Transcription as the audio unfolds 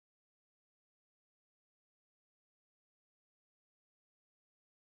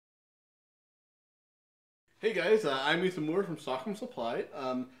Hey guys, I'm Ethan Moore from Stockholm Supply.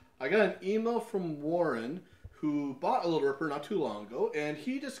 I got an email from Warren who bought a Little Ripper not too long ago, and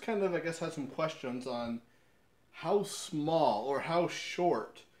he just kind of, I guess, had some questions on how small or how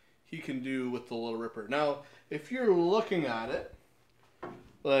short he can do with the Little Ripper. Now, if you're looking at it,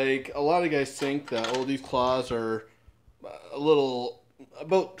 like a lot of guys think that, oh, these claws are a little,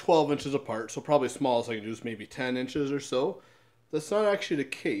 about 12 inches apart, so probably smallest I can do is maybe 10 inches or so. That's not actually the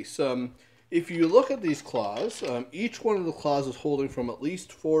case. If you look at these claws, each one of the claws is holding from at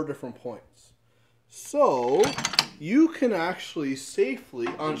least 4 different points. So you can actually safely,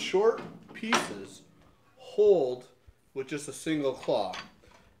 on short pieces, hold with just a single claw.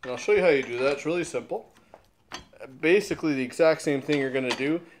 And I'll show you how you do that. It's really simple. Basically the exact same thing you're going to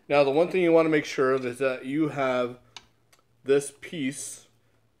do. Now the one thing you want to make sure of is that you have this piece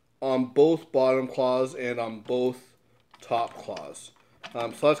on both bottom claws and on both top claws. So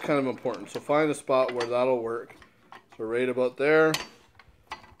that's kind of important. So find a spot where that'll work. So right about there.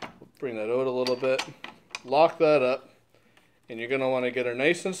 Bring that out a little bit. Lock that up. And you're going to want to get her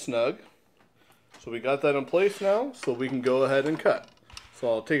nice and snug. So we got that in place now, so we can go ahead and cut. So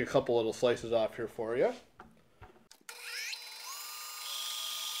I'll take a couple little slices off here for you.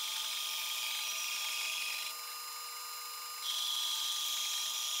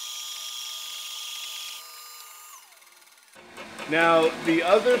 Now, the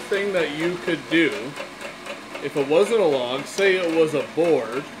other thing that you could do, if it wasn't a log, say it was a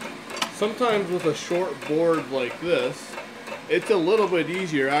board, sometimes with a short board like this, it's a little bit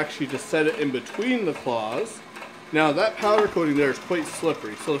easier actually to set it in between the claws. Now, that powder coating there is quite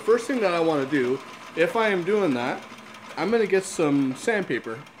slippery, so the first thing that I want to do, if I am doing that, I'm going to get some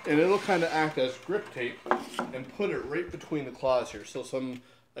sandpaper, and it'll kind of act as grip tape, and put it right between the claws here. So some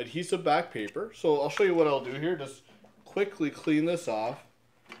adhesive back paper. So I'll show you what I'll do here. Just quickly clean this off,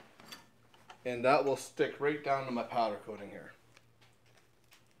 and that will stick right down to my powder coating here.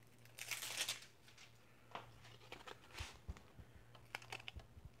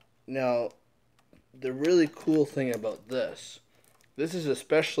 Now, the really cool thing about this is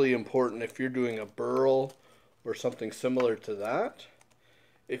especially important if you're doing a burl or something similar to that.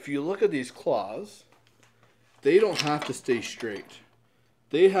 If you look at these claws, they don't have to stay straight.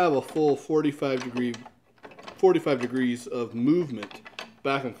 They have a full 45 degrees of movement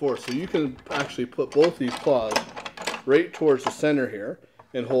back and forth. So you can actually put both these claws right towards the center here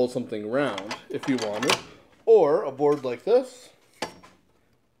and hold something round if you wanted. Or a board like this,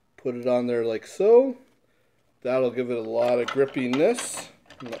 put it on there like so. That'll give it a lot of grippiness.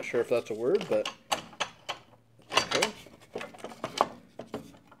 I'm not sure if that's a word, but okay.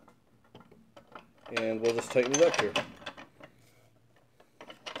 And we'll just tighten it up here.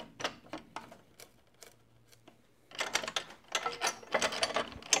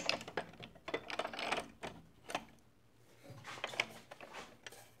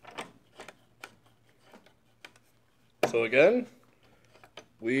 So again,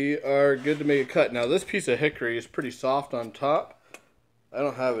 we are good to make a cut. Now this piece of hickory is pretty soft on top. I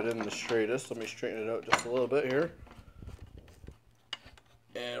don't have it in the straightest. Let me straighten it out just a little bit here.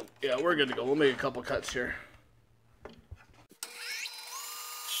 And yeah, we're good to go. We'll make a couple cuts here.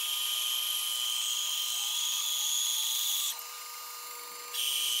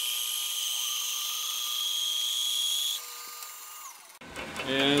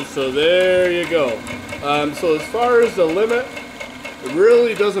 And so there you go. So as far as the limit, it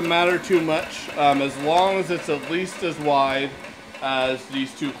really doesn't matter too much as long as it's at least as wide as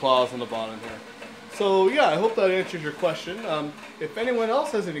these two claws on the bottom here. So yeah, I hope that answers your question. If anyone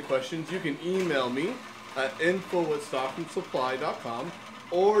else has any questions, you can email me at info@stockholmsupply.com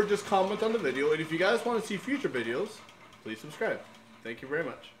or just comment on the video. And if you guys want to see future videos, please subscribe. Thank you very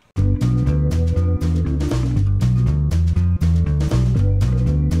much.